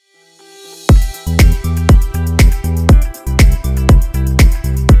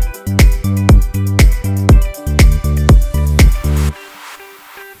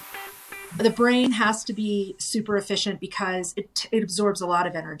brain has to be super efficient because it absorbs a lot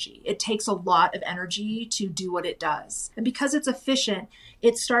of energy. It takes a lot of energy to do what it does. And because it's efficient,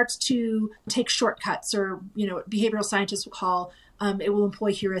 it starts to take shortcuts, or, behavioral scientists will call, it will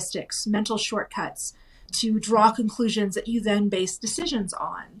employ heuristics, mental shortcuts, to draw conclusions that you then base decisions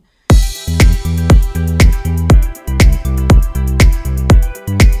on.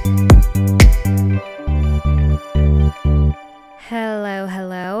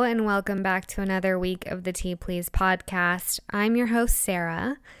 Hello, and welcome back to another week of the Tea Please podcast. I'm your host,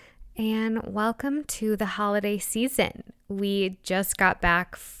 Sarah, and welcome to the holiday season. We just got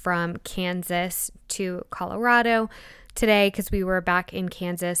back from Kansas to Colorado today because we were back in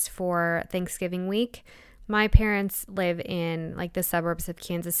Kansas for Thanksgiving week. My parents live in the suburbs of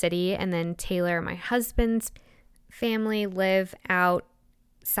Kansas City, and then Taylor, my husband's family, live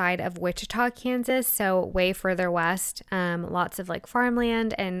outside of Wichita, Kansas, so way further west. Lots of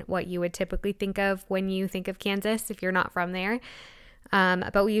farmland and what you would typically think of when you think of Kansas if you're not from there.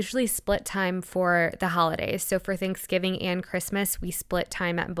 But we usually split time for the holidays. So for Thanksgiving and Christmas, we split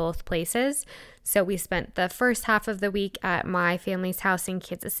time at both places. So we spent the first half of the week at my family's house in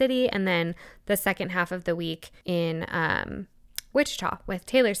Kansas City, and then the second half of the week in Wichita with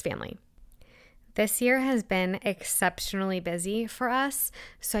Taylor's family. This year has been exceptionally busy for us,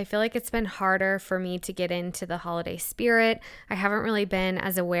 so I feel like it's been harder for me to get into the holiday spirit. I haven't really been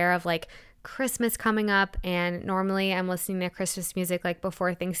as aware of Christmas coming up, and normally I'm listening to Christmas music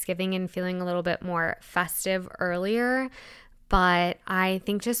before Thanksgiving and feeling a little bit more festive earlier, but I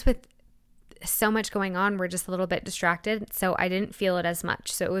think just with so much going on, we're just a little bit distracted, so I didn't feel it as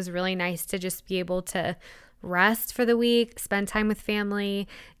much. So it was really nice to just be able to rest for the week, spend time with family,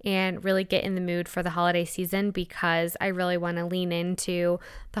 and really get in the mood for the holiday season, because I really want to lean into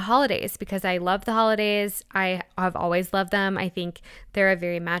the holidays because I love the holidays. I have always loved them. I think they're a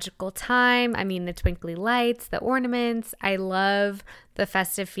very magical time. I mean, the twinkly lights, the ornaments, I love the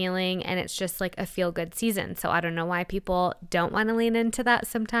festive feeling, and it's just a feel-good season. So I don't know why people don't want to lean into that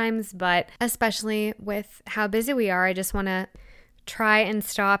sometimes, but especially with how busy we are, I just want to try and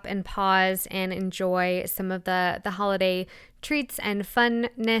stop and pause and enjoy some of the holiday treats and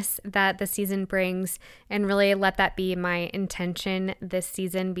funness that the season brings, and really let that be my intention this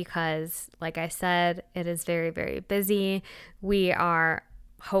season because, like I said, it is very, very busy. We are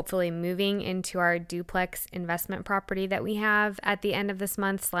hopefully moving into our duplex investment property that we have at the end of this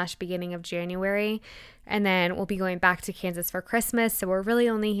month / beginning of January, and then we'll be going back to Kansas for Christmas, so we're really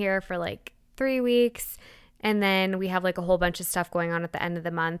only here for 3 weeks. And then we have a whole bunch of stuff going on at the end of the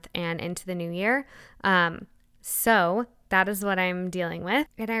month and into the new year. So that is what I'm dealing with.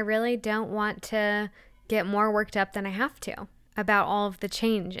 And I really don't want to get more worked up than I have to about all of the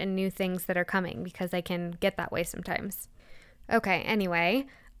change and new things that are coming, because I can get that way sometimes. Okay, anyway,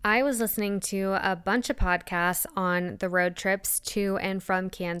 I was listening to a bunch of podcasts on the road trips to and from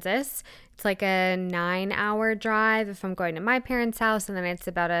Kansas. It's a 9-hour drive if I'm going to my parents' house, and then it's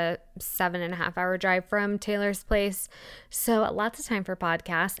about a 7.5-hour drive from Taylor's place. So lots of time for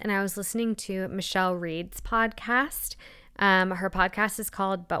podcasts. And I was listening to Michelle Reed's podcast. Her podcast is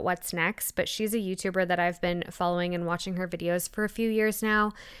called But What's Next, but she's a YouTuber that I've been following and watching her videos for a few years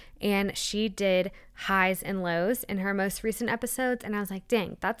now, and she did highs and lows in her most recent episodes, and I was like,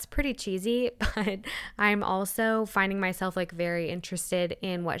 dang, that's pretty cheesy, but I'm also finding myself very interested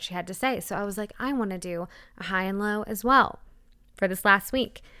in what she had to say, so I was like, I want to do a high and low as well for this last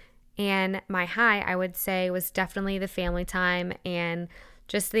week. And my high, I would say, was definitely the family time and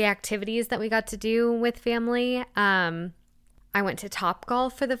just the activities that we got to do with family. I went to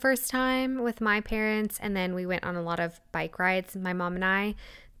Topgolf for the first time with my parents, and then we went on a lot of bike rides. My mom and I,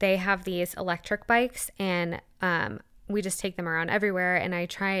 they have these electric bikes, and we just take them around everywhere, and I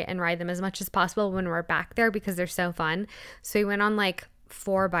try and ride them as much as possible when we're back there because they're so fun. So we went on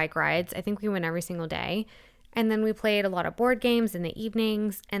 4 bike rides. I think we went every single day. And then we played a lot of board games in the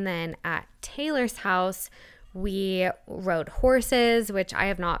evenings. And then at Taylor's house, we rode horses, which I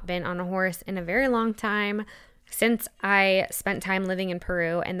have not been on a horse in a very long time, since I spent time living in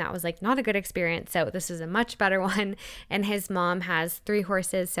Peru, and that was not a good experience. So this is a much better one. And his mom has 3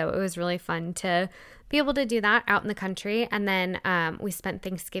 horses, so it was really fun to be able to do that out in the country. And then we spent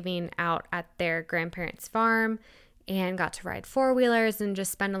Thanksgiving out at their grandparents' farm and got to ride 4-wheelers and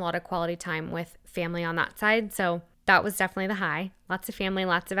just spend a lot of quality time with family on that side. So that was definitely the high. Lots of family,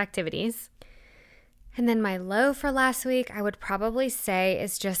 lots of activities. And then my low for last week, I would probably say,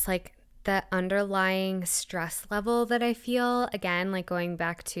 is just the underlying stress level that I feel. Again, going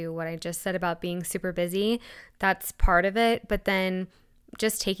back to what I just said about being super busy, that's part of it. But then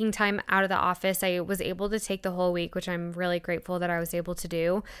just taking time out of the office. I was able to take the whole week, which I'm really grateful that I was able to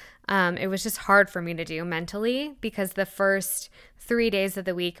do. It was just hard for me to do mentally because the first 3 days of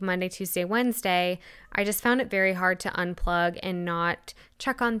the week, Monday, Tuesday, Wednesday, I just found it very hard to unplug and not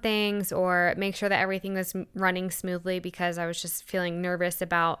check on things or make sure that everything was running smoothly because I was just feeling nervous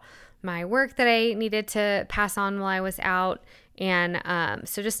about my work that I needed to pass on while I was out. And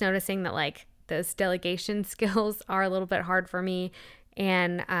so just noticing that like those delegation skills are a little bit hard for me.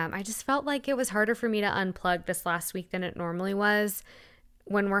 And I just felt like it was harder for me to unplug this last week than it normally was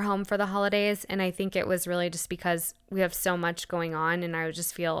when we're home for the holidays. And I think it was really just because we have so much going on and I would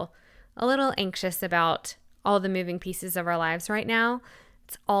just feel a little anxious about all the moving pieces of our lives right now.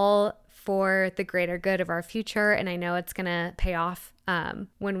 It's all for the greater good of our future. And I know it's going to pay off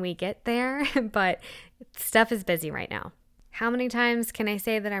when we get there, but stuff is busy right now. How many times can I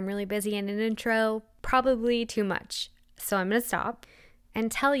say that I'm really busy in an intro? Probably too much. So I'm going to stop and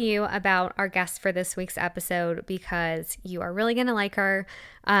tell you about our guest for this week's episode because you are really going to like her.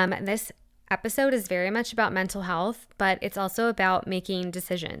 This episode is very much about mental health, but it's also about making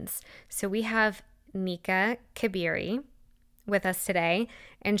decisions. So we have Nika Kabiri with us today,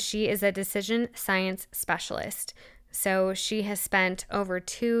 and she is a decision science specialist. So she has spent over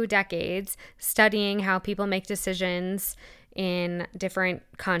 2 decades studying how people make decisions in different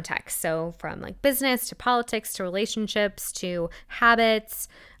contexts. So from like business to politics to relationships to habits.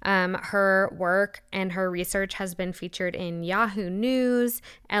 Her work and her research has been featured in Yahoo News,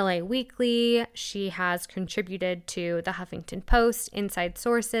 LA Weekly. She has contributed to the Huffington Post, Inside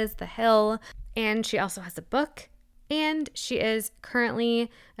Sources, The Hill, and she also has a book. And she is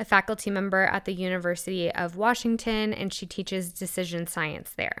currently a faculty member at the University of Washington, and she teaches decision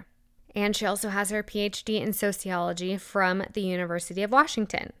science there. And she also has her PhD in sociology from the University of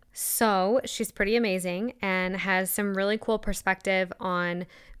Washington. So she's pretty amazing and has some really cool perspective on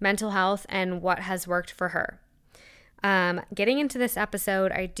mental health and what has worked for her. Getting into this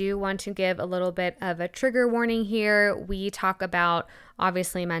episode, I do want to give a little bit of a trigger warning here. We talk about,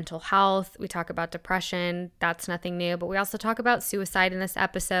 obviously, mental health. We talk about depression. That's nothing new. But we also talk about suicide in this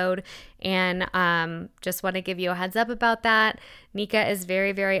episode. And just want to give you a heads up about that. Nika is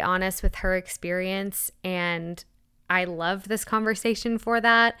very, very honest with her experience. And I love this conversation for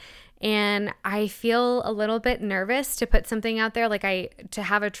that. And I feel a little bit nervous to put something out there. To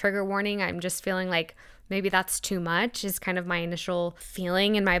have a trigger warning, I'm just feeling like maybe that's too much is kind of my initial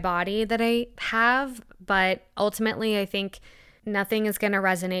feeling in my body that I have. But ultimately, I think nothing is going to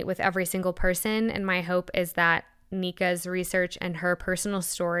resonate with every single person. And my hope is that Nika's research and her personal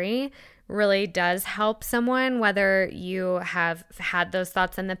story really does help someone, whether you have had those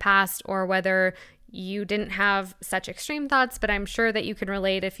thoughts in the past or whether you didn't have such extreme thoughts, but I'm sure that you can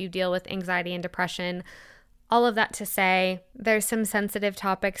relate if you deal with anxiety and depression. All of that to say, there's some sensitive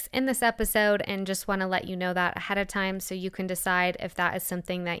topics in this episode and just want to let you know that ahead of time so you can decide if that is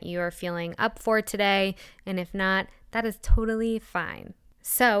something that you are feeling up for today. And if not, that is totally fine.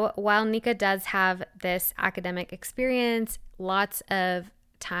 So while Nika does have this academic experience, lots of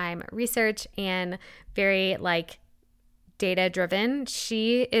time research and very data driven,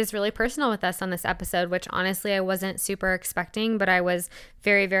 she is really personal with us on this episode, which honestly I wasn't super expecting, but I was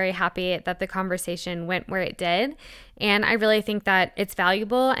very, very happy that the conversation went where it did. And I really think that it's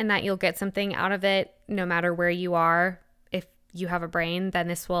valuable and that you'll get something out of it no matter where you are. If you have a brain, then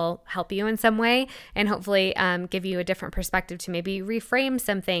this will help you in some way and hopefully give you a different perspective to maybe reframe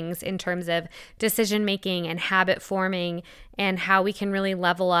some things in terms of decision making and habit forming and how we can really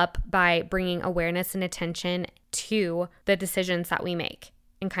level up by bringing awareness and attention to the decisions that we make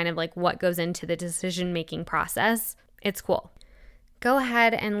and kind of what goes into the decision-making process. It's cool. Go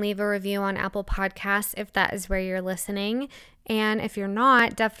ahead and leave a review on Apple Podcasts if that is where you're listening. And if you're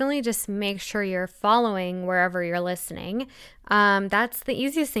not, definitely just make sure you're following wherever you're listening. That's the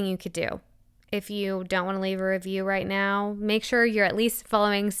easiest thing you could do. If you don't want to leave a review right now, make sure you're at least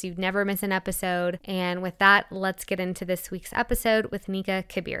following so you never miss an episode. And with that, let's get into this week's episode with Nika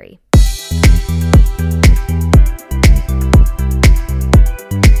Kabiri.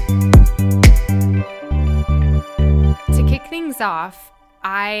 To kick things off,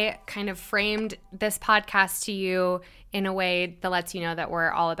 I kind of framed this podcast to you in a way that lets you know that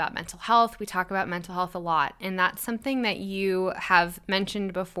we're all about mental health. We talk about mental health a lot, and that's something that you have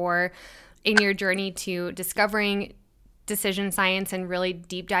mentioned before in your journey to discovering decision science and really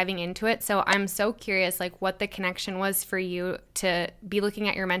deep diving into it. So I'm so curious what the connection was for you to be looking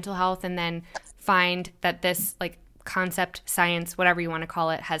at your mental health and then find that this concept, science, whatever you want to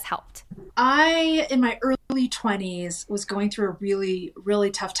call it, has helped. I, in my early 20s, was going through a really, really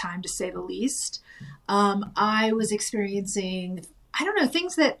tough time, to say the least. I was experiencing, I don't know,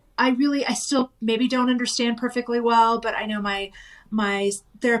 things that I still maybe don't understand perfectly well, but I know my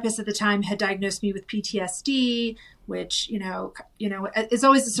therapist at the time had diagnosed me with PTSD, which, is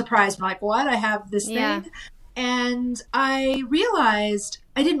always a surprise. I'm like, what? I have this thing. And I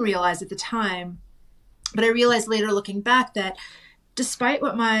didn't realize at the time, but I realized later looking back that despite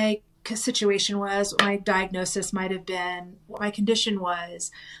what my situation was, what my diagnosis might have been, what my condition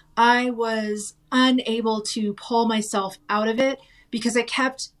was, I was unable to pull myself out of it because I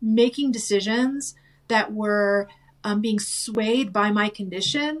kept making decisions that were being swayed by my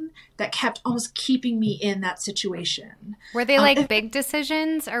condition that kept almost keeping me in that situation. Were they like big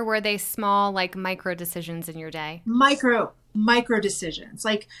decisions, or were they small, like micro decisions in your day? Micro decisions.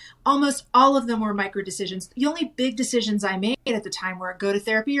 Like almost all of them were micro decisions. The only big decisions I made at the time were go to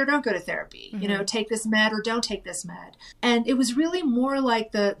therapy or don't go to therapy, take this med or don't take this med. And it was really more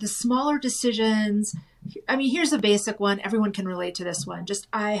like the smaller decisions. I mean, here's a basic one. Everyone can relate to this one. Just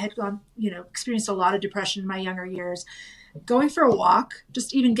I had experienced a lot of depression in my younger years. Going for a walk,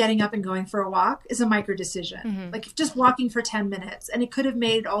 just even getting up and going for a walk is a micro decision. Like just walking for 10 minutes, and it could have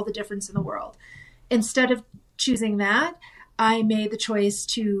made all the difference in the world. Instead of choosing that, I made the choice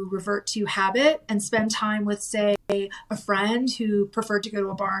to revert to habit and spend time with, say, a friend who preferred to go to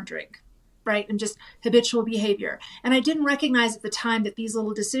a bar and drink, right? And just habitual behavior. And I didn't recognize at the time that these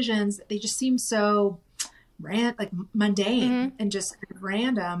little decisions, they just seemed so mundane and just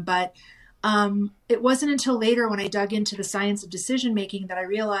random. But it wasn't until later when I dug into the science of decision making that I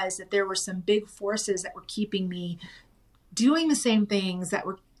realized that there were some big forces that were keeping me doing the same things that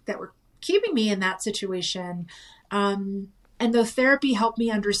were keeping me in that situation. And though therapy helped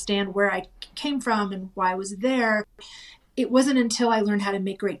me understand where I came from and why I was there, it wasn't until I learned how to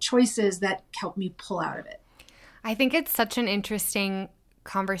make great choices that helped me pull out of it. I think it's such an interesting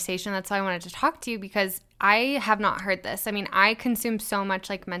conversation. That's why I wanted to talk to you, because I have not heard this. I mean, I consume so much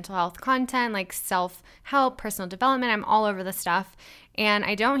like mental health content, like self-help, personal development. I'm all over the stuff. And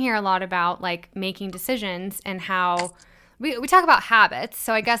I don't hear a lot about like making decisions and how we talk about habits.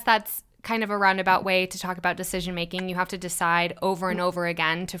 So I guess that's kind of a roundabout way to talk about decision making. You have to decide over and over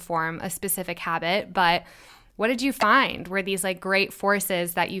again to form a specific habit. But what did you find were these like great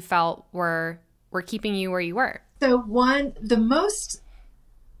forces that you felt were keeping you where you were? So the most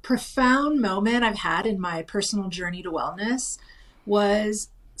profound moment I've had in my personal journey to wellness was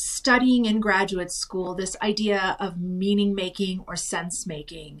studying in graduate school this idea of meaning making or sense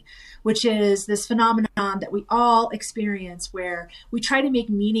making, which is this phenomenon that we all experience where we try to make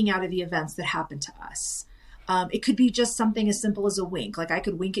meaning out of the events that happen to us. It could be just something as simple as a wink. Like I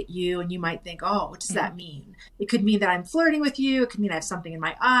could wink at you and you might think, oh, what does that mean? It could mean that I'm flirting with you. It could mean I have something in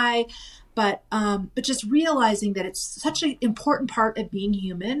my eye. But just realizing that it's such an important part of being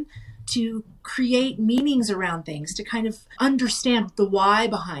human to create meanings around things, to kind of understand the why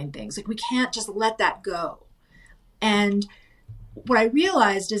behind things. Like we can't just let that go. And what I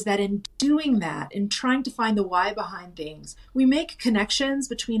realized is that in doing that, in trying to find the why behind things, we make connections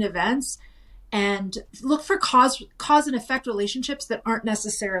between events and look for cause and effect relationships that aren't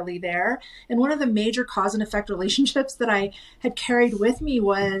necessarily there. And one of the major cause and effect relationships that I had carried with me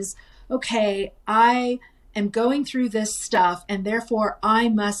was, okay, I am going through this stuff and therefore I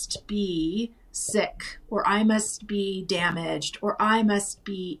must be sick, or I must be damaged, or I must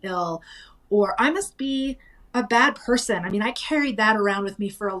be ill, or I must be a bad person. I mean, I carried that around with me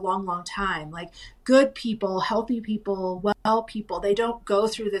for a long, long time. Like good people, healthy people, well people, they don't go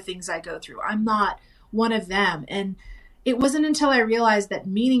through the things I go through. I'm not one of them. And it wasn't until I realized that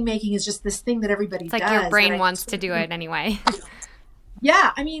meaning making is just this thing that everybody does. It's like your brain wants to do it anyway.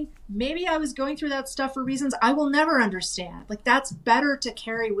 Yeah, I mean, maybe I was going through that stuff for reasons I will never understand. Like that's better to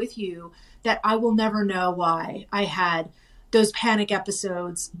carry with you, that I will never know why I had those panic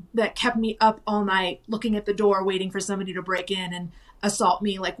episodes that kept me up all night looking at the door waiting for somebody to break in and assault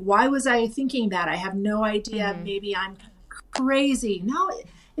me. Like, why was I thinking that? I have no idea. Maybe I'm crazy. No,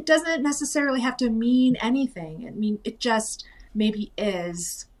 it doesn't necessarily have to mean anything. I mean, it just maybe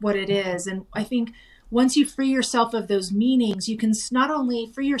is what it is. And I think once you free yourself of those meanings, you can not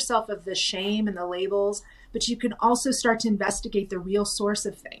only free yourself of the shame and the labels, but you can also start to investigate the real source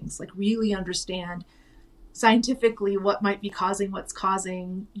of things, like really understand scientifically what might be what's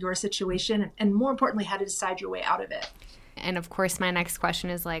causing your situation, and more importantly, how to decide your way out of it. And of course, my next question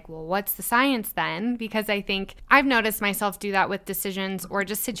is like, well, what's the science then? Because I think I've noticed myself do that with decisions or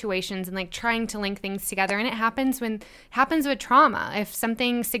just situations and like trying to link things together. And it happens with trauma. If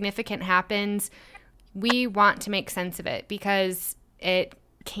something significant happens, we want to make sense of it because it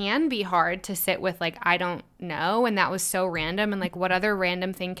can be hard to sit with, like, I don't know, and that was so random, and like, what other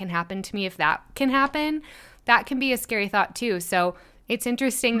random thing can happen to me if that can happen? That can be a scary thought too. So it's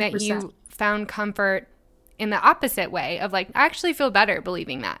interesting that 100%. you found comfort in the opposite way of like, I actually feel better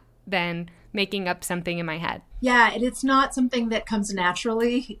believing that than making up something in my head. Yeah, and it's not something that comes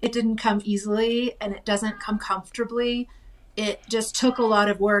naturally. It didn't come easily, and it doesn't come comfortably. It just took a lot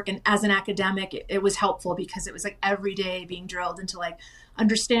of work. And as an academic, it was helpful because it was like every day being drilled into like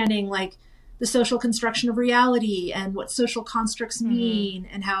understanding like the social construction of reality and what social constructs mean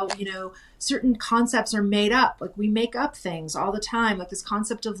and how, certain concepts are made up. Like we make up things all the time. Like this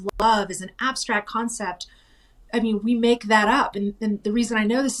concept of love is an abstract concept. I mean, we make that up. And the reason I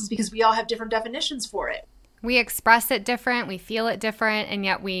know this is because we all have different definitions for it. We express it different, we feel it different, and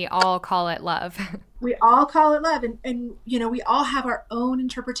yet we all call it love. We all call it love. And we all have our own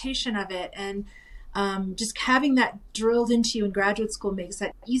interpretation of it. And just having that drilled into you in graduate school makes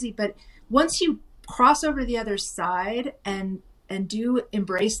that easy. But once you cross over to the other side and do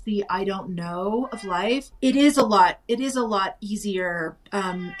embrace the I don't know of life, it is a lot easier.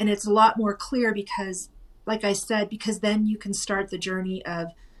 And it's a lot more clear because, like I said, because then you can start the journey of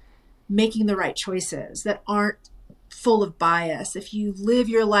making the right choices that aren't full of bias. If you live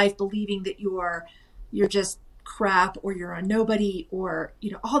your life believing that you're just crap or you're a nobody or,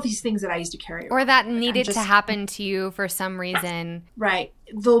 all these things that I used to carry around. Or that needed to happen to you for some reason. Right.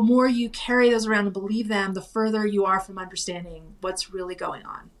 The more you carry those around and believe them, the further you are from understanding what's really going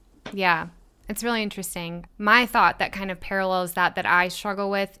on. Yeah. It's really interesting. My thought that kind of parallels that I struggle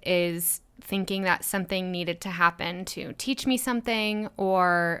with is thinking that something needed to happen to teach me something,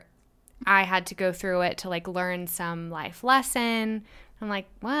 or I had to go through it to like learn some life lesson. I'm like,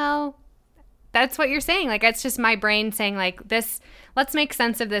 well, that's what you're saying. Like, it's just my brain saying like this, let's make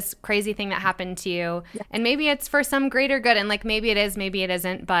sense of this crazy thing that happened to you. Yeah. And maybe it's for some greater good. And like, maybe it is, maybe it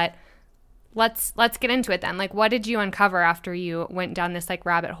isn't, but let's get into it then. Like, what did you uncover after you went down this like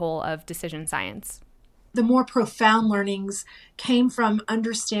rabbit hole of decision science? The more profound learnings came from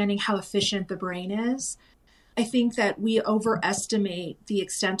understanding how efficient the brain is. I think that we overestimate the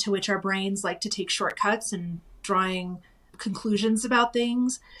extent to which our brains like to take shortcuts and drawing conclusions about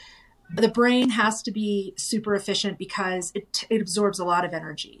things. The brain has to be super efficient because it absorbs a lot of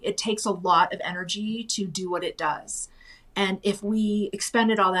energy. It takes a lot of energy to do what it does. And if we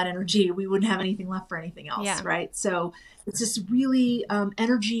expended all that energy, we wouldn't have anything left for anything else, right? So it's this really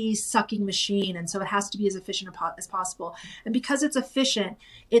energy sucking machine. And so it has to be as efficient as possible. And because it's efficient,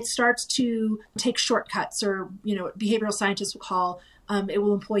 it starts to take shortcuts, or, behavioral scientists will call, it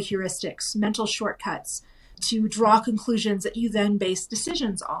will employ heuristics, mental shortcuts to draw conclusions that you then base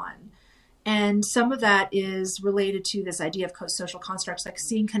decisions on. And some of that is related to this idea of social constructs, like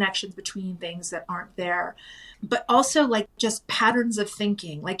seeing connections between things that aren't there, but also like just patterns of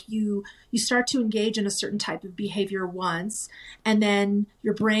thinking. Like you start to engage in a certain type of behavior once, and then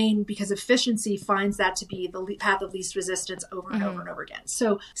your brain, because of efficiency, finds that to be the path of least resistance over and over and over again.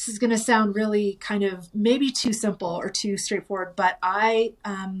 So this is going to sound really kind of maybe too simple or too straightforward, but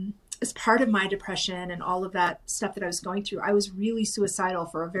as part of my depression and all of that stuff that I was going through, I was really suicidal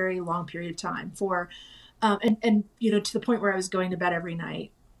for a very long period of time and to the point where I was going to bed every night,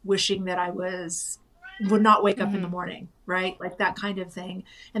 wishing that I would not wake up in the morning, right? Like that kind of thing.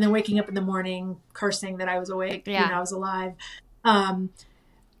 And then waking up in the morning, cursing that I was awake, I was alive. And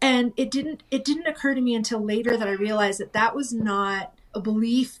it didn't occur to me until later that I realized that was not a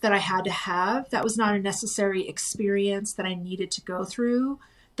belief that I had to have. That was not a necessary experience that I needed to go through.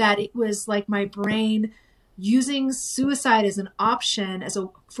 That it was like my brain using suicide as an option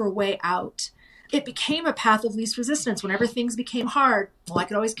for a way out. It became a path of least resistance. Whenever things became hard, well, I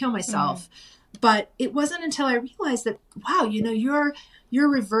could always kill myself. But it wasn't until I realized that, wow, you're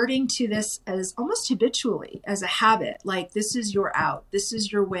reverting to this as almost habitually, as a habit. Like, this is your out. This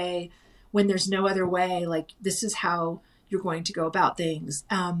is your way when there's no other way. Like, this is how you're going to go about things.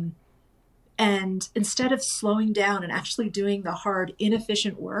 And instead of slowing down and actually doing the hard,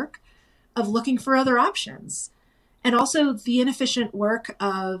 inefficient work of looking for other options, and also the inefficient work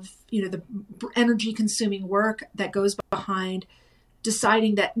of, the energy consuming work that goes behind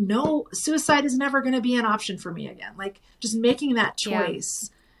deciding that no, suicide is never going to be an option for me again. Like, just making that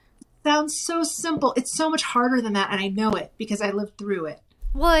choice sounds so simple. It's so much harder than that. And I know it because I lived through it.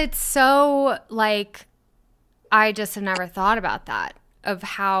 Well, it's so like, I just have never thought about that. Of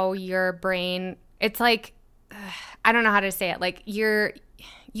how your brain, it's like, I don't know how to say it. Like the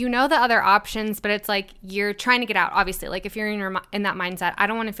other options, but it's like you're trying to get out. Obviously, like if you're in that mindset, I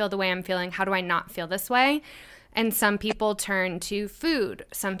don't want to feel the way I'm feeling. How do I not feel this way? And some people turn to food.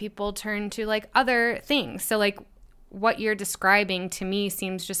 Some people turn to like other things. So like what you're describing to me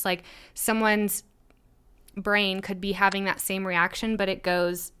seems just like someone's brain could be having that same reaction, but it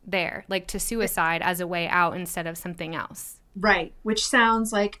goes there, like to suicide as a way out instead of something else. Right. Which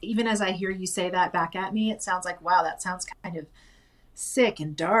sounds like, even as I hear you say that back at me, it sounds like, wow, that sounds kind of sick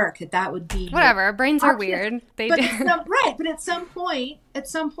and dark, that would be whatever. Our brains are weird. But at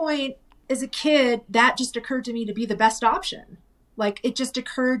some point as a kid, that just occurred to me to be the best option. Like, it just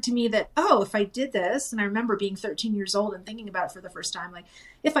occurred to me that, oh, if I did this, and I remember being 13 years old and thinking about it for the first time, like,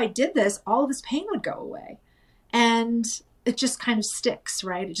 if I did this, all of this pain would go away. And it just kind of sticks,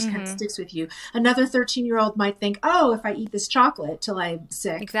 right? It just kind of sticks with you. Another 13-year-old might think, oh, if I eat this chocolate till I'm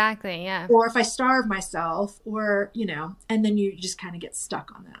sick. Exactly, yeah. Or if I starve myself, or, and then you just kind of get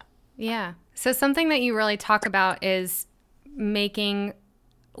stuck on that. Yeah. So something that you really talk about is making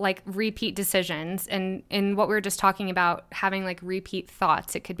like repeat decisions, and in what we were just talking about, having like repeat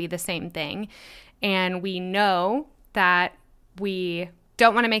thoughts. It could be the same thing. And we know that we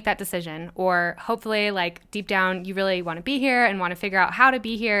don't want to make that decision, or hopefully like deep down you really want to be here and want to figure out how to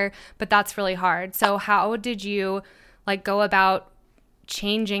be here, but that's really hard. So how did you like go about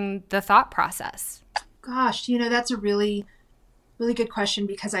changing the thought process? Gosh, that's a really, really good question,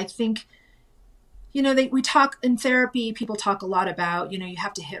 because I think we talk in therapy, people talk a lot about, you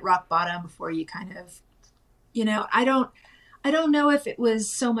have to hit rock bottom before you kind of, I don't know if it was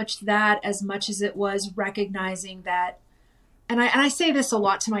so much that as much as it was recognizing that, and I say this a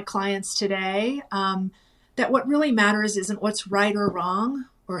lot to my clients today, that what really matters isn't what's right or wrong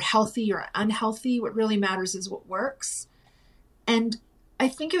or healthy or unhealthy. What really matters is what works. And I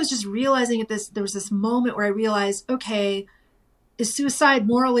think it was just realizing there was this moment where I realized, okay, is suicide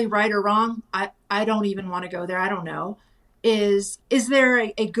morally right or wrong? I don't even want to go there. I don't know. Is there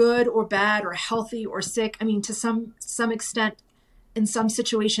a good or bad or healthy or sick? I mean, to some extent, in some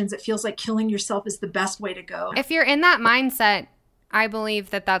situations, it feels like killing yourself is the best way to go. If you're in that mindset, I believe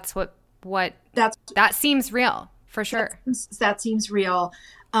that's that seems real for sure. That seems real.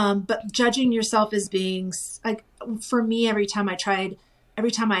 But judging yourself as being like, for me, every time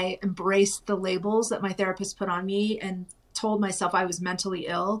I embraced the labels that my therapist put on me and told myself I was mentally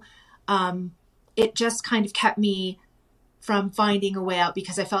ill, it just kind of kept me from finding a way out,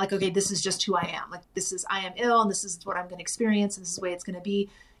 because I felt like, okay, this is just who I am. Like, I am ill, and this is what I'm going to experience, and this is the way it's going to be,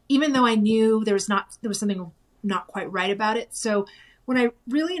 even though I knew there was something not quite right about it. So when I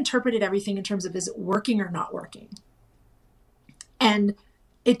really interpreted everything in terms of, is it working or not working? And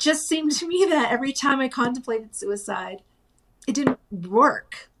it just seemed to me that every time I contemplated suicide, it didn't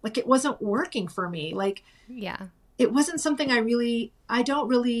work. Like, it wasn't working for me. Like, yeah. It wasn't something I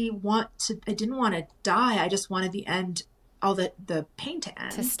didn't want to die. I just wanted the end, all the pain to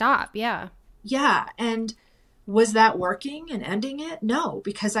end. To stop, yeah. Yeah. And was that working and ending it? No,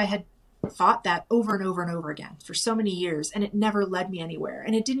 because I had thought that over and over and over again for so many years, and it never led me anywhere.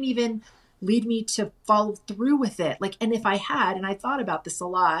 And it didn't even lead me to follow through with it. Like, and if I had, and I thought about this a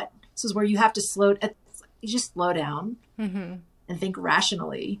lot, this is where you have to slow down and think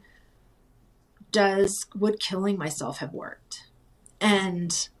rationally. Would killing myself have worked?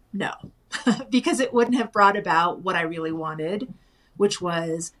 And no, because it wouldn't have brought about what I really wanted, which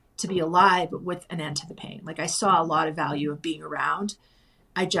was to be alive, but with an end to the pain. Like, I saw a lot of value of being around.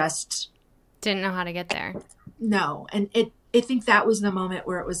 I just didn't know how to get there. No. And I think that was the moment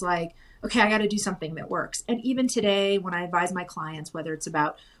where it was like, okay, I got to do something that works. And even today, when I advise my clients, whether it's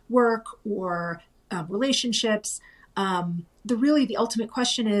about work or relationships, the ultimate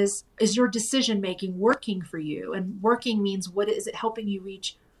question is your decision making working for you? And working means, what is it helping you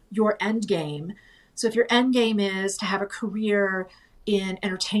reach your end game? So if your end game is to have a career in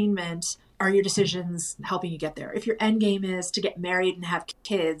entertainment, are your decisions helping you get there? If your end game is to get married and have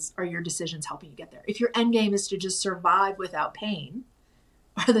kids, are your decisions helping you get there? If your end game is to just survive without pain,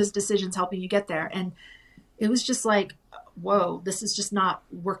 are those decisions helping you get there? And it was just like, whoa, this is just not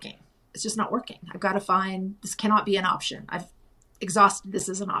working. It's just not working. I've got to find, this cannot be an option. I've exhausted this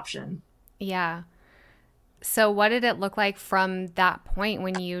as an option. Yeah. So what did it look like from that point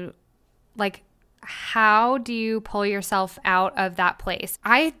when you, like, how do you pull yourself out of that place?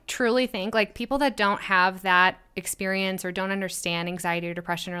 I truly think, like, people that don't have that experience or don't understand anxiety or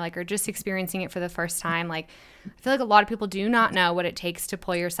depression, or like are just experiencing it for the first time, like, I feel like a lot of people do not know what it takes to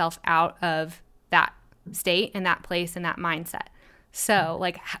pull yourself out of that state and that place and that mindset. So,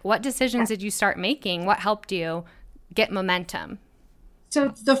 like, what decisions did you start making? What helped you get momentum? So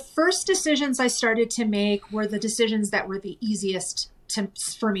the first decisions I started to make were the decisions that were the easiest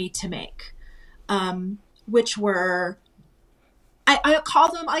for me to make, which were, I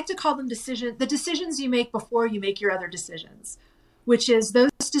like to call them the decisions you make before you make your other decisions, which is those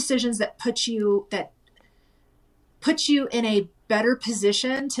decisions that put you in a better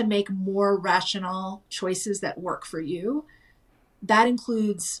position to make more rational choices that work for you. That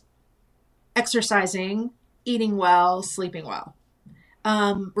includes exercising, eating well, sleeping well,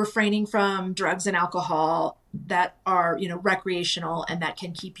 refraining from drugs and alcohol that are, recreational and that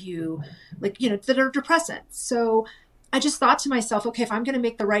can keep you that are depressants. So I just thought to myself, okay, if I'm going to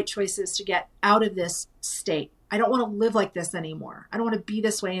make the right choices to get out of this state, I don't want to live like this anymore. I don't want to be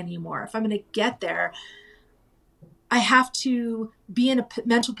this way anymore. If I'm going to get there, I have to be in a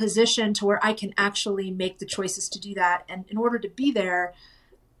mental position to where I can actually make the choices to do that. And in order to be there,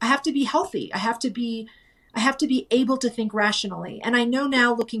 I have to be healthy. I have to be able to think rationally. And I know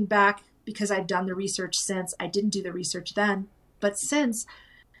now, looking back, because I've done the research since, I didn't do the research then, but since,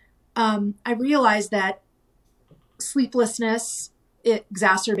 I realized that sleeplessness, it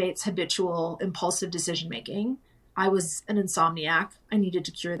exacerbates habitual impulsive decision-making. I was an insomniac. I needed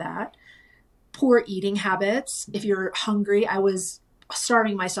to cure that. Poor eating habits. If you're hungry, I was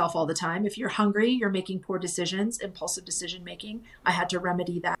starving myself all the time. If you're hungry, you're making poor decisions, impulsive decision-making. I had to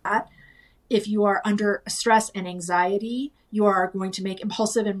remedy that. If you are under stress and anxiety, you are going to make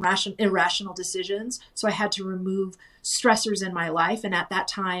impulsive and irrational decisions. So I had to remove stressors in my life. And at that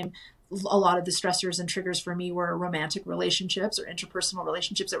time, a lot of the stressors and triggers for me were romantic relationships or interpersonal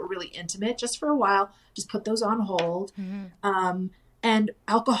relationships that were really intimate just for a while. Just put those on hold. Mm-hmm. And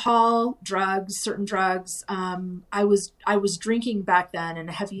alcohol, drugs, certain drugs. I was drinking back then and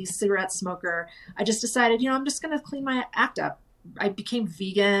a heavy cigarette smoker. I just decided, I'm just going to clean my act up. I became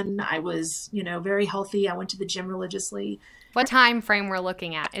vegan. I was, very healthy. I went to the gym religiously. What time frame we're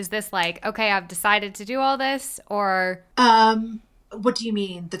looking at? Is this like, okay, I've decided to do all this, or? What do you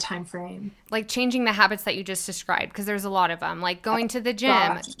mean, the time frame? Like changing the habits that you just described, because there's a lot of them, like going to the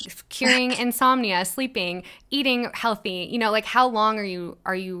gym, curing insomnia, sleeping, eating healthy. Like how long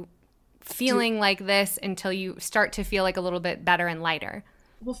are you feeling like this until you start to feel like a little bit better and lighter?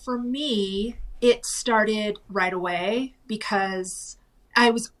 Well, for me, it started right away because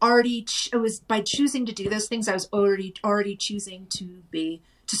I was by choosing to do those things, I was already choosing to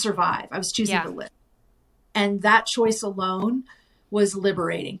survive. I was choosing to live. And that choice alone was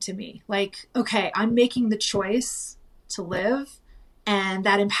liberating to me. Like, okay, I'm making the choice to live, and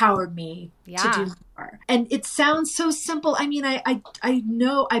that empowered me to do more. And it sounds so simple. I mean, I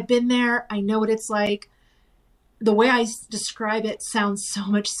know I've been there. I know what it's like. The way I describe it sounds so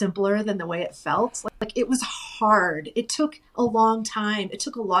much simpler than the way it felt. Like it was hard. It took a long time. It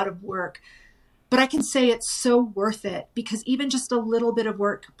took a lot of work. But I can say it's so worth it because even just a little bit of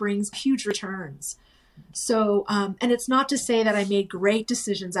work brings huge returns. So, and it's not to say that I made great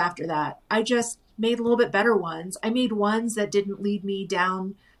decisions after that. I just made a little bit better ones. I made ones that didn't lead me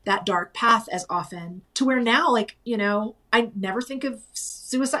down that dark path as often, to where now, I never think of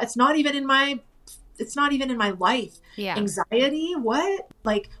suicide. It's not even in my life. Yeah. Anxiety, what?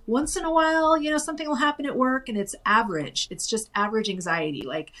 Like once in a while, something will happen at work and it's average. It's just average anxiety.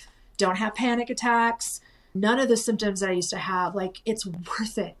 Like don't have panic attacks. None of the symptoms that I used to have. Like it's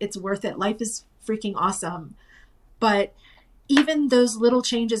worth it. It's worth it. Life is freaking awesome. But even those little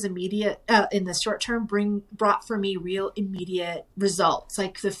changes in the short term brought for me real immediate results.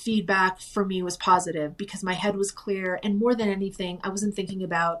 Like the feedback for me was positive because my head was clear. And more than anything, I wasn't thinking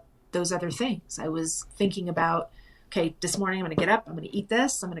about those other things. I was thinking about, okay, this morning I'm going to get up, I'm going to eat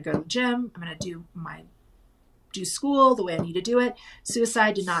this, I'm going to go to the gym, I'm going to do school the way I need to do it.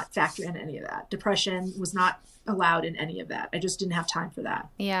 Suicide did not factor in any of that. Depression was not allowed in any of that. I just didn't have time for that.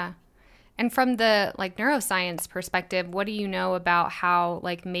 Yeah. And from the neuroscience perspective, what do you know about how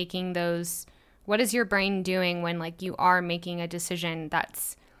making those, what is your brain doing when you are making a decision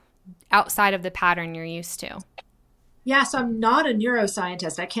that's outside of the pattern you're used to? Yeah, so I'm not a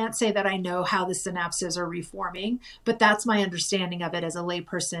neuroscientist. I can't say that I know how the synapses are reforming, but that's my understanding of it as a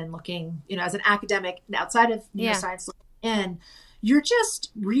layperson looking, as an academic outside of neuroscience looking in. You're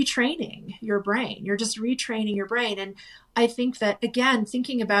just retraining your brain. And I think that, again,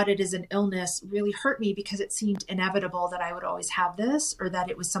 thinking about it as an illness really hurt me because it seemed inevitable that I would always have this or that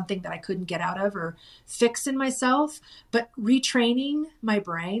it was something that I couldn't get out of or fix in myself. But retraining my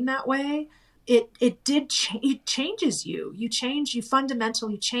brain that way, it changes you. You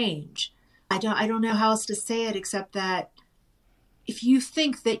fundamentally change. I don't know how else to say it except that if you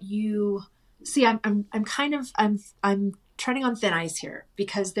think that I'm treading on thin ice here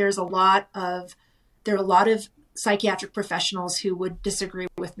because there are a lot of psychiatric professionals who would disagree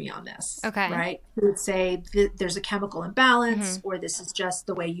with me on this. Okay. Right? Who would say there's a chemical imbalance or this is just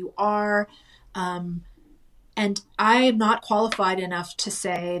the way you are. And I am not qualified enough to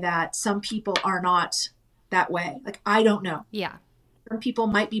say that some people are not that way. I don't know. Yeah. Some people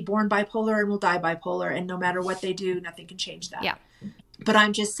might be born bipolar and will die bipolar, and no matter what they do, nothing can change that. Yeah. But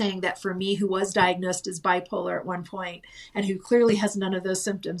I'm just saying that for me, who was diagnosed as bipolar at one point and who clearly has none of those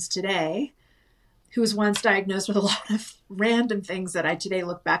symptoms today, who was once diagnosed with a lot of random things that I today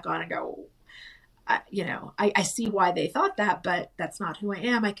look back on and go, I see why they thought that, but that's not who I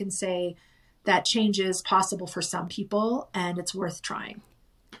am. I can say that change is possible for some people and it's worth trying.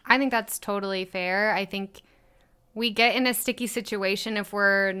 I think that's totally fair. I think we get in a sticky situation if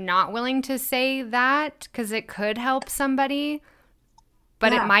we're not willing to say that, because it could help somebody,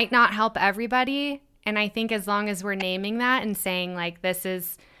 but it might not help everybody. And I think as long as we're naming that and saying like, this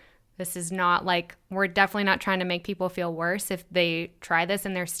is not like, we're definitely not trying to make people feel worse if they try this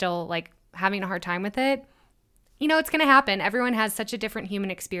and they're still like having a hard time with it. It's going to happen. Everyone has such a different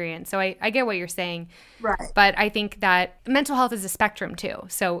human experience. So I get what you're saying. Right. But I think that mental health is a spectrum too.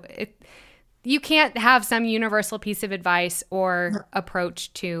 So you can't have some universal piece of advice or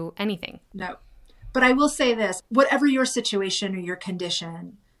approach to anything. No. But I will say this, whatever your situation or your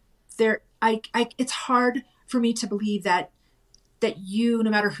condition, it's hard for me to believe that you, no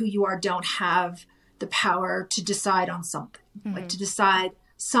matter who you are, don't have the power to decide on something, like to decide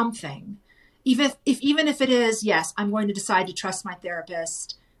something. Even if it is, yes, I'm going to decide to trust my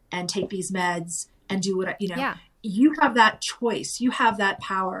therapist and take these meds and do what you have that choice. You have that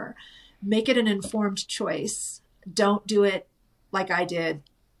power. Make it an informed choice. Don't do it like I did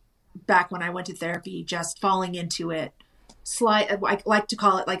back when I went to therapy, just falling into it. I like to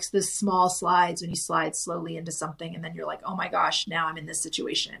call it like the small slides, when you slide slowly into something and then you're like, oh my gosh, now I'm in this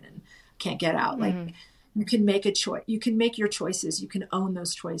situation and can't get out. Like, you can make a choice. You can make your choices. You can own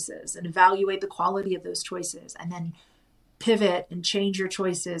those choices and evaluate the quality of those choices and then pivot and change your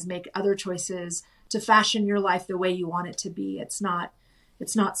choices, make other choices to fashion your life the way you want it to be. It's not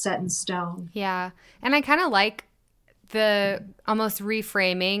set in stone. Yeah. And I kind of like the almost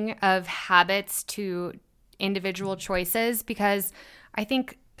reframing of habits to individual choices, because I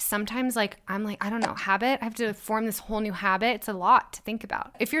think sometimes I'm like, I don't know, habit, I have to form this whole new habit. It's a lot to think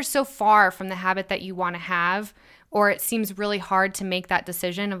about. If you're so far from the habit that you want to have, or it seems really hard to make that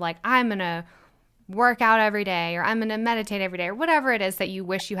decision of like, I'm going to work out every day, or I'm going to meditate every day, or whatever it is that you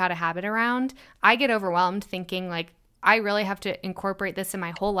wish you had a habit around, I get overwhelmed thinking like, I really have to incorporate this in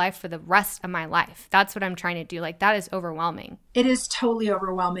my whole life for the rest of my life. That's what I'm trying to do. Like, that is overwhelming. It is totally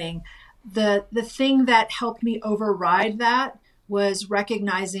overwhelming. The thing that helped me override that was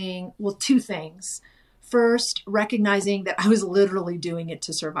recognizing, well, two things. First, recognizing that I was literally doing it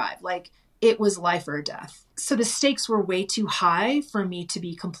to survive. Like, it was life or death. So the stakes were way too high for me to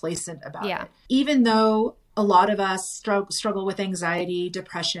be complacent about it. Even though a lot of us struggle with anxiety,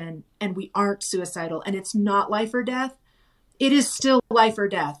 depression, and we aren't suicidal, and it's not life or death, it is still life or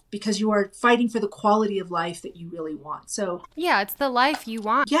death, because you are fighting for the quality of life that you really want. So yeah, it's the life you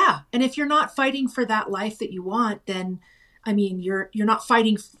want. Yeah. And if you're not fighting for that life that you want, then, I mean, you're not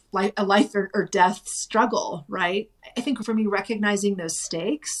fighting a life or death struggle, right? I think for me, recognizing those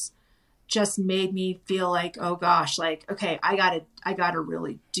stakes just made me feel like, oh gosh, like, okay, I gotta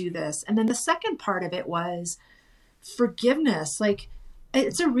really do this. And then the second part of it was forgiveness. Like,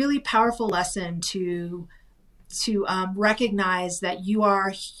 it's a really powerful lesson to recognize that you are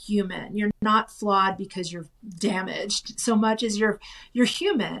human. You're not flawed because you're damaged so much as you're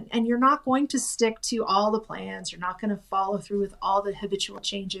human, and you're not going to stick to all the plans. You're not going to follow through with all the habitual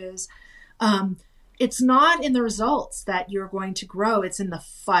changes. It's not in the results that you're going to grow. It's in the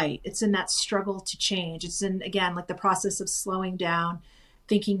fight. It's in that struggle to change. It's in, again, like the process of slowing down,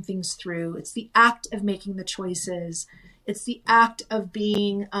 thinking things through. It's the act of making the choices. It's the act of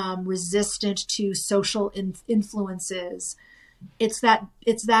being resistant to social influences. It's the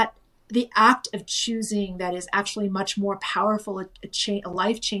act of choosing that is actually much more powerful, a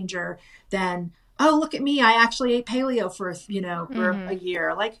life changer than, oh, look at me, I actually ate paleo for a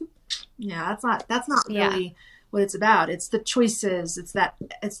year. Like, yeah, that's not really what it's about. It's the choices.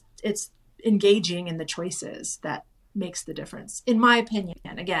 It's engaging in the choices that makes the difference, in my opinion.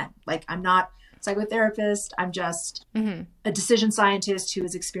 Again, like, I'm not a psychotherapist. I'm just a decision scientist who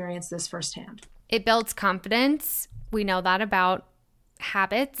has experienced this firsthand. It builds confidence. We know that about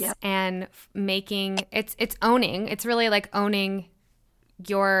habits and making it's owning. It's really like owning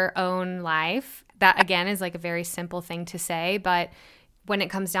your own life. That, again, is like a very simple thing to say, but when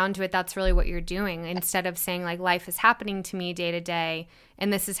it comes down to it, that's really what you're doing. Instead of saying like, life is happening to me day to day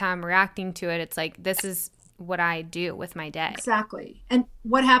and this is how I'm reacting to it, it's like, this is what I do with my day. Exactly. And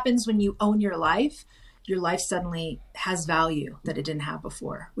what happens when you own your life suddenly has value that it didn't have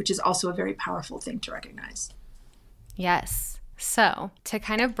before, which is also a very powerful thing to recognize. Yes. So to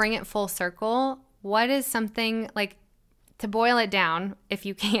kind of bring it full circle, what is something like to boil it down, if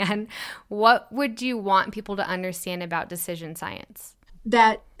you can, what would you want people to understand about decision science?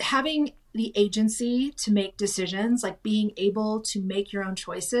 That having the agency to make decisions, like being able to make your own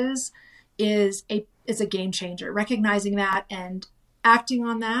choices, is a game changer. Recognizing that and acting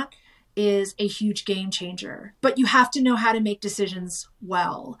on that is a huge game changer. But you have to know how to make decisions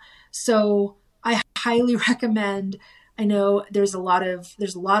well. So I highly recommend, I know there's a lot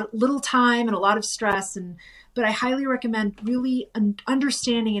little time and a lot of stress, but I highly recommend really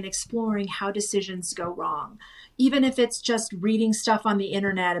understanding and exploring how decisions go wrong. Even if it's just reading stuff on the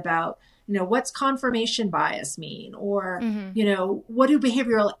internet about, what's confirmation bias mean? Or, what do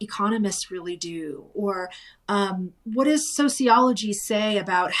behavioral economists really do? Or what does sociology say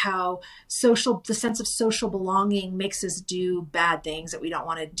about how the sense of social belonging makes us do bad things that we don't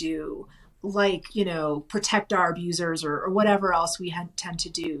want to do, like, protect our abusers or whatever else we tend to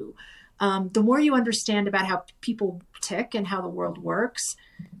do. The more you understand about how people tick and how the world works,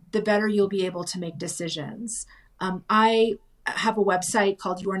 the better you'll be able to make decisions. I have a website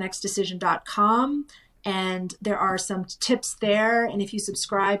called yournextdecision.com, and there are some tips there. And if you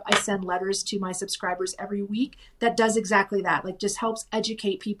subscribe, I send letters to my subscribers every week that does exactly that, like just helps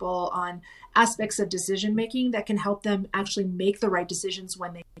educate people on aspects of decision making that can help them actually make the right decisions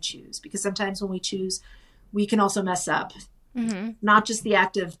when they choose. Because sometimes when we choose, we can also mess up. Mm-hmm. Not just the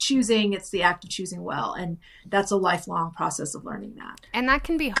act of choosing, it's the act of choosing well. And that's a lifelong process of learning that. And that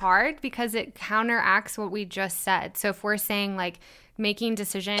can be hard because it counteracts what we just said. So if we're saying like making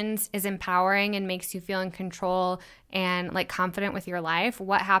decisions is empowering and makes you feel in control and like confident with your life,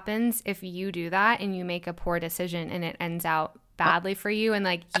 what happens if you do that and you make a poor decision and it ends out badly for you and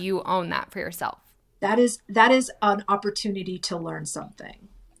like you own that for yourself? That is an opportunity to learn something.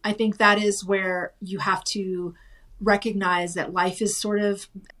 I think that is where you have to recognize that life is sort of,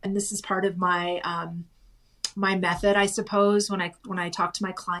 and this is part of my my method, I suppose, when I talk to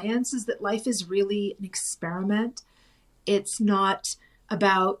my clients, is that life is really an experiment. It's not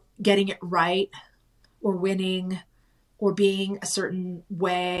about getting it right or winning or being a certain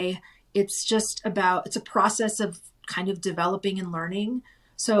way. It's a process of kind of developing and learning.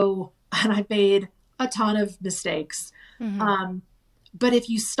 So, and I've made a ton of mistakes. Mm-hmm. But if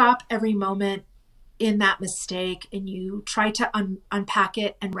you stop every moment in that mistake and you try to unpack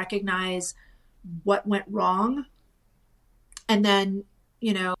it and recognize what went wrong, and then,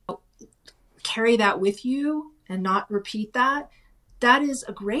 carry that with you and not repeat that is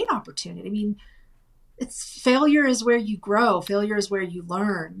a great opportunity. I mean, failure is where you grow. Failure is where you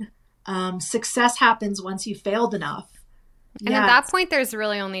learn. Success happens once you've failed enough. And at that point, there's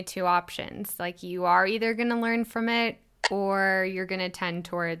really only two options. Like you are either going to learn from it or you're going to tend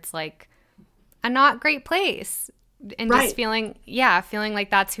towards like a not great place and just feeling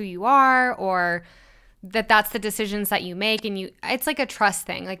like that's who you are, or that's the decisions that you make. And it's like a trust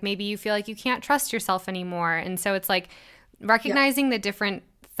thing. Like maybe you feel like you can't trust yourself anymore. And so it's like recognizing the different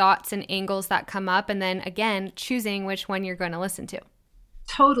thoughts and angles that come up. And then again, choosing which one you're going to listen to.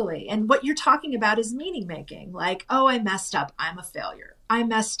 Totally. And what you're talking about is meaning making. Like, oh, I messed up. I'm a failure. I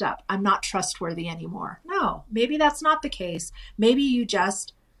messed up. I'm not trustworthy anymore. No, maybe that's not the case. Maybe you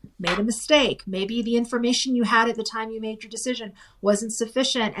just made a mistake. Maybe the information you had at the time you made your decision wasn't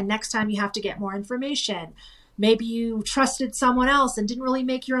sufficient, and next time you have to get more information. Maybe you trusted someone else and didn't really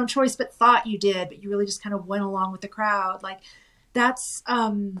make your own choice but thought you did, but you really just kind of went along with the crowd. Like that's I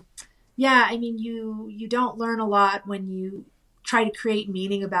mean, you don't learn a lot when you try to create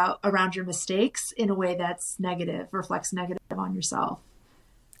meaning around your mistakes in a way that's negative, reflects negative on yourself.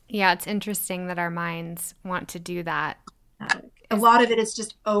 Yeah, it's interesting that our minds want to do that. A lot of it is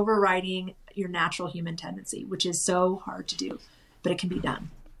just overriding your natural human tendency, which is so hard to do, but it can be done.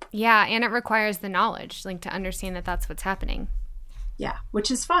 Yeah, and it requires the knowledge, like to understand that that's what's happening. Yeah,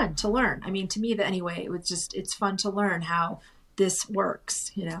 which is fun to learn. I mean, to me, anyway, it's fun to learn how this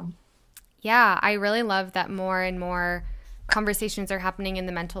works, Yeah, I really love that more and more conversations are happening in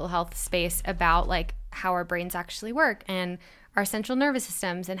the mental health space about like how our brains actually work and our central nervous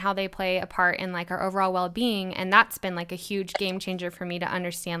systems and how they play a part in like our overall well-being. And that's been like a huge game changer for me to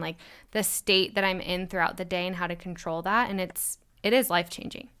understand like the state that I'm in throughout the day and how to control that. And it is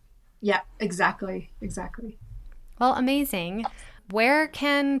life-changing. Yeah, exactly. Well, amazing. Where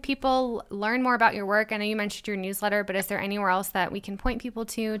can people learn more about your work? I know you mentioned your newsletter, but is there anywhere else that we can point people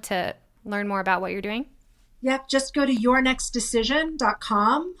to learn more about what you're doing? Yeah, just go to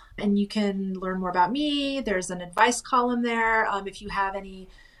yournextdecision.com and you can learn more about me. There's an advice column there. If you have any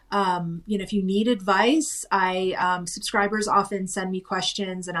If you need advice, subscribers often send me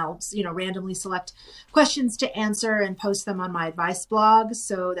questions, and I'll, randomly select questions to answer and post them on my advice blog.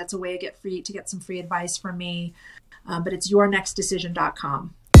 So that's a way to get some free advice from me. But it's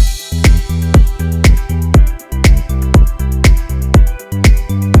yournextdecision.com.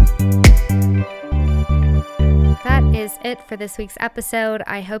 That is it for this week's episode.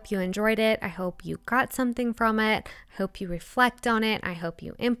 I hope you enjoyed it. I hope you got something from it. I hope you reflect on it. I hope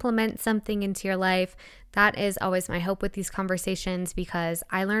you implement something into your life. That is always my hope with these conversations, because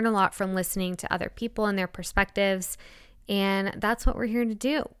I learn a lot from listening to other people and their perspectives. And that's what we're here to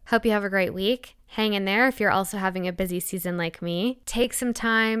do. Hope you have a great week. Hang in there if you're also having a busy season like me. Take some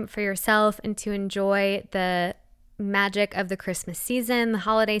time for yourself and to enjoy the magic of the Christmas season, the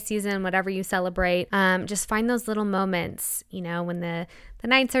holiday season, whatever you celebrate. Just find those little moments, when the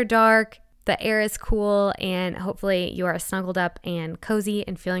nights are dark, the air is cool, and hopefully you are snuggled up and cozy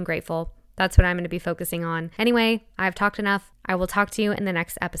and feeling grateful. That's what I'm going to be focusing on. Anyway, I've talked enough. I will talk to you in the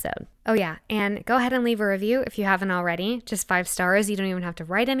next episode. Oh yeah, and go ahead and leave a review if you haven't already. Just 5 stars. You don't even have to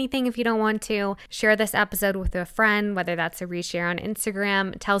write anything if you don't want to. Share this episode with a friend, whether that's a reshare on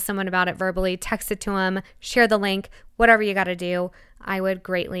Instagram, tell someone about it verbally, text it to them, share the link, whatever you got to do. I would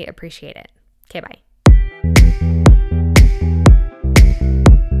greatly appreciate it. Okay, bye.